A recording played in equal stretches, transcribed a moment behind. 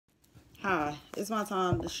Hi, it's my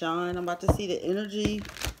time to shine. I'm about to see the energy.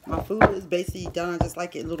 My food is basically done. I just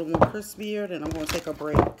like it a little more crispier. Then I'm going to take a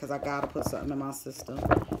break because I got to put something in my system.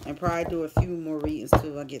 And probably do a few more readings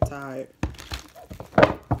till I get tired.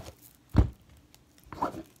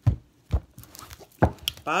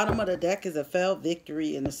 Bottom of the deck is a failed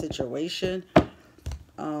victory in the situation.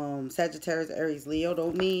 Sagittarius, Aries, Leo.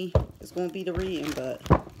 Don't mean it's going to be the reading, but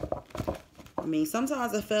I mean,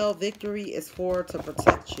 sometimes a failed victory is for to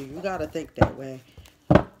protect you. You got to think that way.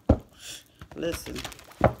 Listen,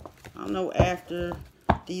 I know after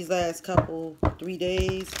these last 3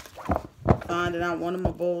 days, finding out one of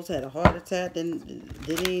my bulls had a heart attack, then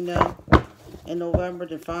didn't know in November,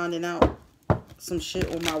 then finding out some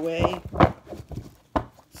shit on my way.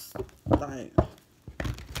 Like,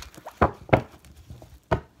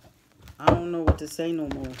 I don't know what to say no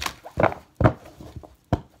more.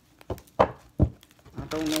 I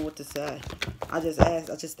don't know what to say. I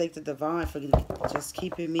just thank the divine for just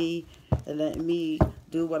keeping me and letting me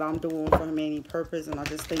do what I'm doing for humanity purpose. And I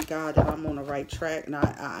just thank God that I'm on the right track. And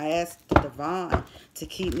I ask the divine to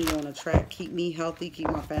keep me on the track, keep me healthy,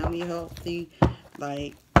 keep my family healthy.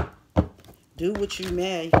 Like, do what you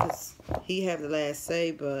may, because he have the last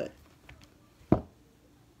say, but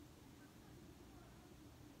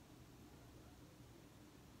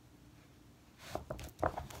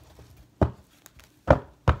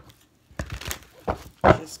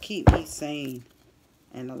just keep me sane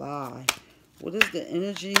and alive. What is the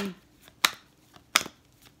energy?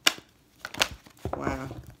 Wow.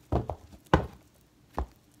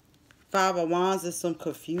 Five of Wands is some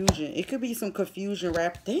confusion. It could be some confusion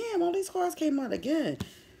wrapped. Damn, all these cards came out again.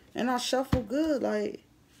 And I shuffled good. Like,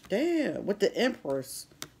 damn. With the Empress.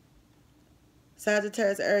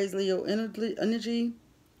 Sagittarius, Aries, Leo energy.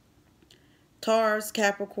 Taurus,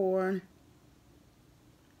 Capricorn,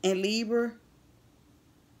 and Libra.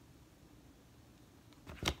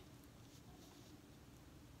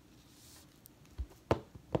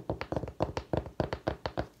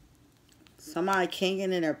 Somebody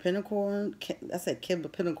kinging in their pentacle. I said king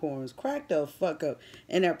of pentacles. Crack the fuck up.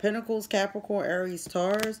 In their pentacles, Capricorn, Aries,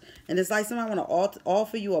 Taurus. And it's like somebody want to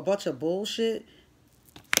offer you a bunch of bullshit.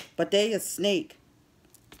 But they a snake.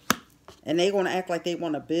 And they going to act like they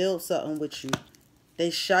want to build something with you. They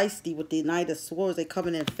shiesty with the Knight of Swords. They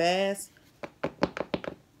coming in fast.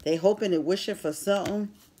 They hoping and wishing for something.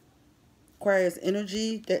 Aquarius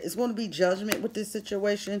energy. There is going to be judgment with this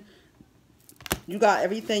situation. You got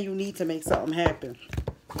everything you need to make something happen.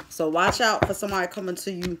 So watch out for somebody coming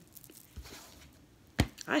to you.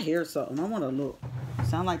 I hear something. I want to look.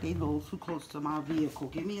 Sound like they a little too close to my vehicle.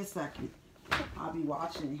 Give me a second. I'll be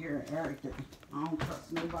watching and hearing everything. I don't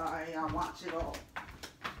trust nobody. I watch it all.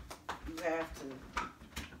 You have to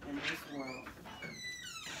in this world.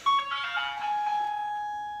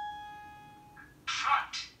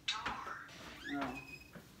 No.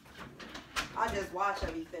 I just watch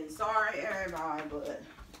everything. Sorry, everybody, but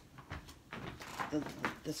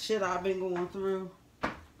the shit I've been going through,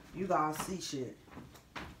 you guys see shit.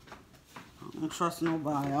 I don't trust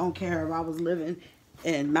nobody. I don't care if I was living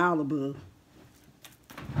in Malibu.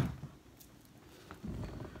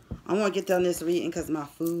 I want to get done this reading because my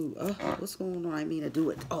food. Oh, what's going on? I mean to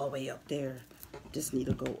do it all the way up there. Just need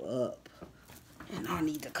to go up. And I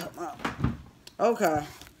need to come up. Okay.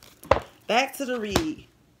 Back to the read.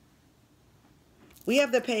 We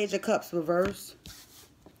have the Page of Cups reversed.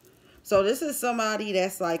 So this is somebody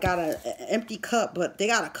that's like got an empty cup, but they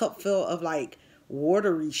got a cup full of like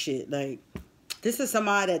watery shit. Like, this is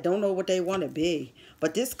somebody that don't know what they want to be.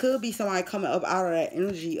 But this could be somebody coming up out of that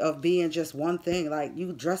energy of being just one thing. Like,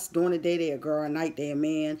 you dressed during the day, they a girl, at night they a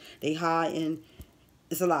man. They hiding.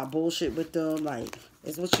 It's a lot of bullshit with them. Like,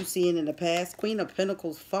 it's what you seen in the past. Queen of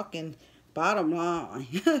Pentacles fucking bottom line.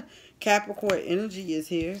 Capricorn energy is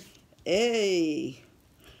here. Hey.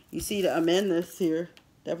 You see the amendments here.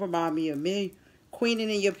 That remind me of me. Queening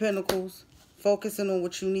in your Pentacles. Focusing on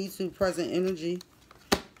what you need to. Present energy.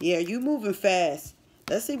 Yeah, you moving fast.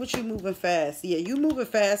 Let's see what you moving fast. Yeah, you moving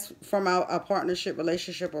fast from a partnership,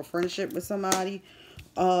 relationship, or friendship with somebody.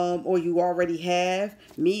 Or you already have.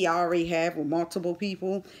 Me, I already have with multiple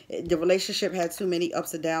people. The relationship had too many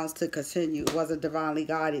ups and downs to continue. It wasn't divinely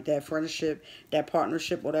guided, that friendship, that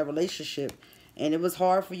partnership, or that relationship. And it was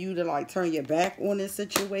hard for you to like turn your back on this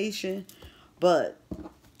situation. But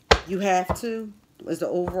you have to. It's the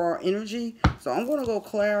overall energy. So I'm going to go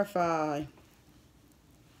clarify.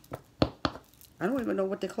 I don't even know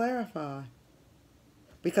what to clarify.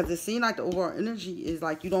 Because it seems like the overall energy is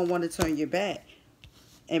like you don't want to turn your back.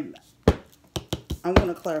 And I'm going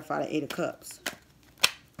to clarify the Eight of Cups.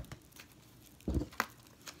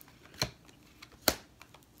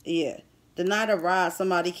 Yeah. The night of ride,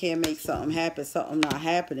 somebody can't make something happen, something not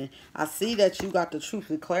happening. I see that you got the truth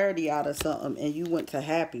and clarity out of something and you went to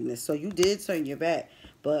happiness. So you did turn your back,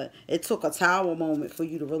 but it took a tower moment for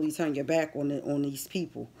you to really turn your back on these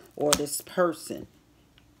people or this person.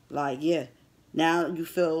 Like, yeah. Now you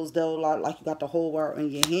feel as though like you got the whole world in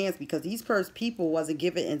your hands because these people wasn't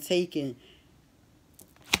giving and taking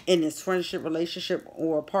in this friendship, relationship,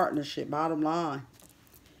 or partnership, bottom line.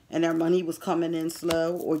 And their money was coming in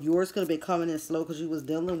slow, or yours could have been coming in slow because you was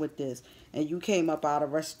dealing with this. And you came up out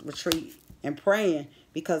of retreat and praying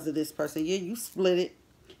because of this person. Yeah, you split it.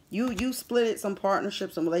 You split it, some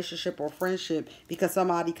partnership, some relationship, or friendship because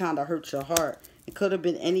somebody kind of hurt your heart. It could have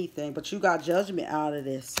been anything, but you got judgment out of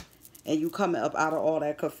this. And you coming up out of all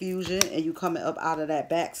that confusion, and you coming up out of that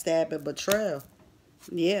backstab and betrayal.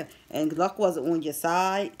 Yeah, and luck wasn't on your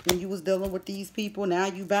side when you was dealing with these people. Now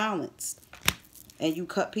you balanced. And you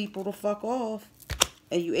cut people the fuck off.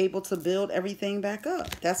 And you able to build everything back up.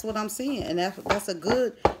 That's what I'm seeing. And that's a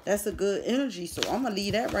good energy. So I'm gonna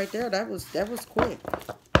leave that right there. That was quick.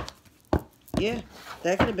 Yeah.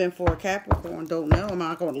 That could have been for a Capricorn. Don't know. I'm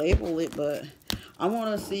not gonna label it, but I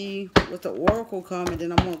wanna see what the oracle come and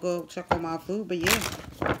then I'm gonna go check on my food. But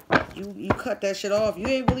yeah. You cut that shit off. You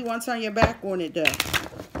ain't really want to turn your back on it though.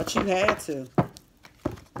 But you had to.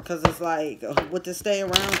 Because it's like, what to stay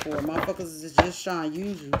around for? Motherfuckers is just trying to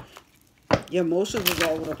use you. Your emotions was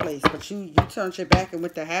all over the place. But you turned your back and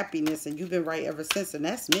went to happiness. And you've been right ever since. And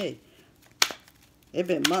that's me. It's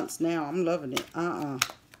been months now. I'm loving it.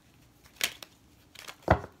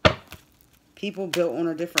 People built on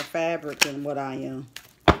a different fabric than what I am.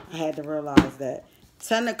 I had to realize that.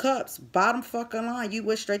 10 of Cups, bottom fucking line. You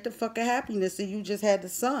went straight to fucking happiness and you just had the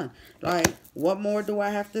sun. Like, what more do I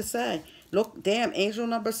have to say? Look, damn, angel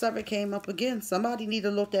number 7 came up again. Somebody need to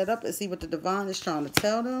look that up and see what the divine is trying to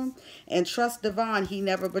tell them. And trust divine, he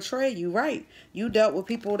never betrayed you, right? You dealt with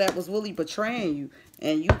people that was really betraying you.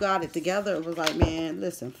 And you got it together. It was like, man,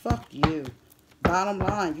 listen, fuck you. Bottom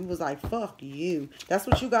line, you was like, fuck you. That's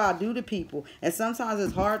what you gotta do to people. And sometimes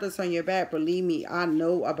it's hard to turn your back. Believe me, I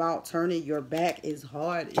know about turning your back is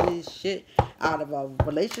hard. It is shit out of a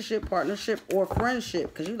relationship, partnership, or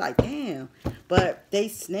friendship. Because you like, damn. But they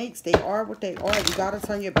snakes. They are what they are. You gotta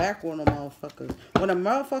turn your back on them motherfuckers. When a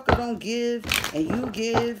motherfucker don't give and you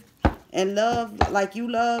give and love like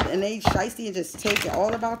you love and they shiesty and just take it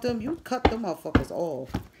all about them, you cut them motherfuckers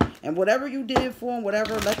off. And whatever you did for them,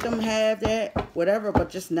 whatever, let them have that, whatever,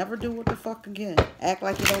 but just never do what the fuck again. Act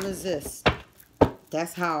like it don't exist.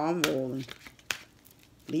 That's how I'm rolling.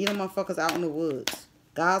 Leave them motherfuckers out in the woods.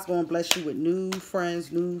 God's going to bless you with new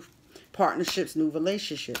friends, new partnerships, new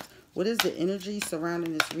relationships. What is the energy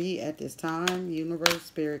surrounding this read at this time? Universe,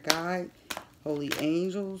 spirit guide, holy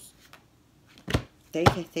angels. They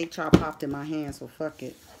try popped in my hand, so fuck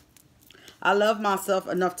it. I love myself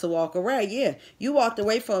enough to walk away. Yeah, you walked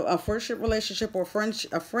away from a friendship relationship or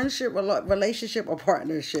relationship or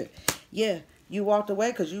partnership. Yeah, you walked away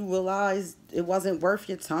because you realized it wasn't worth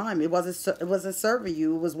your time. It wasn't serving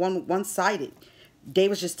you. It was one-sided. They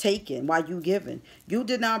was just taking while you giving. You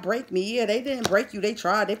did not break me. Yeah, they didn't break you. They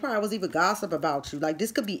tried. They probably was even gossip about you. Like,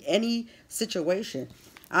 this could be any situation.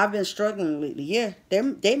 I've been struggling lately. Yeah,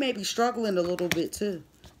 they may be struggling a little bit too.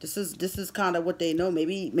 This is kind of what they know.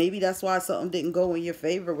 Maybe that's why something didn't go in your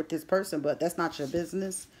favor with this person, but that's not your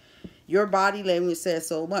business. Your body language says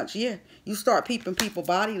so much. Yeah, you start peeping people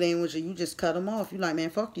body language and you just cut them off. You like, man,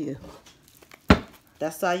 fuck you.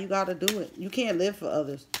 That's how you got to do it. You can't live for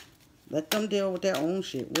others. Let them deal with their own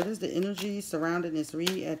shit. What is the energy surrounding this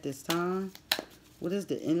read at this time? What is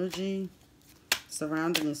the energy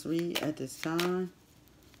surrounding this read at this time?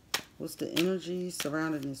 What's the energy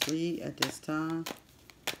surrounding this read at this time?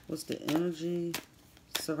 What's the energy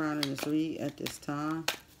surrounding this read at this time?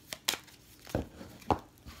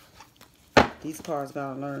 These cards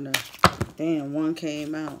gotta learn to... Damn, one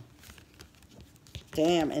came out.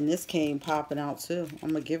 Damn, and this came popping out too. I'm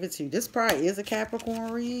gonna give it to you. This probably is a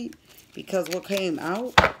Capricorn read because what came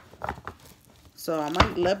out. So I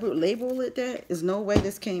might label it that. There's no way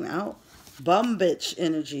this came out. Bum bitch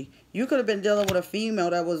energy. You could have been dealing with a female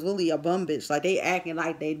that was really a bum bitch. Like, they acting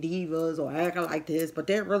like they divas or acting like this, but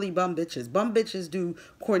they're really bum bitches. Bum bitches do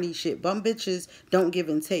corny shit. Bum bitches don't give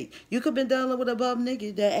and take. You could have been dealing with a bum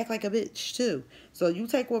nigga that act like a bitch too. So you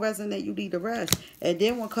take what resonate, you leave the rest. And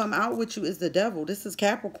then what come out with you is the devil. This is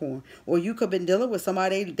Capricorn. Or you could have been dealing with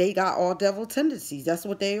somebody, they got all devil tendencies. That's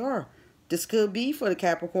what they are. This could be for the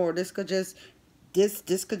Capricorn. This could just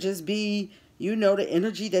be, You know, the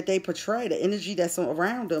energy that they portray, the energy that's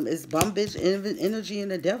around them is bum bitch energy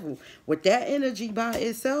and the devil. With that energy by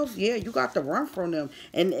itself, yeah, you got to run from them,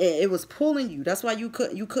 and it was pulling you. That's why you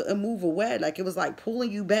couldn't move away. Like it was like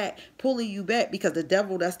pulling you back, because the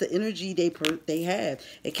devil, that's the energy they have.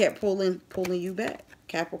 It kept pulling you back.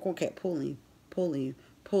 Capricorn kept pulling you.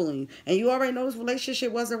 And you already know this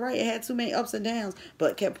relationship wasn't right. It had too many ups and downs,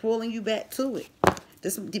 but kept pulling you back to it. The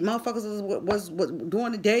motherfuckers was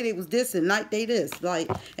during the day they was this and night they this. Like,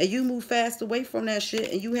 and you move fast away from that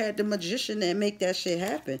shit, and you had the magician that make that shit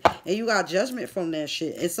happen. And you got judgment from that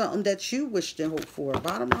shit. It's something that you wished and hoped for.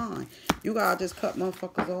 Bottom line, you gotta just cut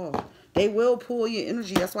motherfuckers off. They will pull your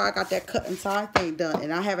energy. That's why I got that cut and tie thing done.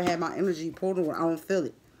 And I haven't had my energy pulled away. I don't feel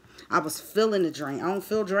it. I was feeling the drain. I don't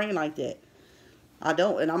feel drained like that. I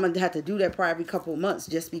don't. And I'm going to have to do that probably every couple of months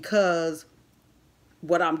just because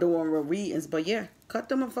what I'm doing with readings. But yeah, cut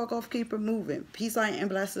them and fuck off. Keep it moving. Peace, light, and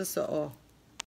blessings to all.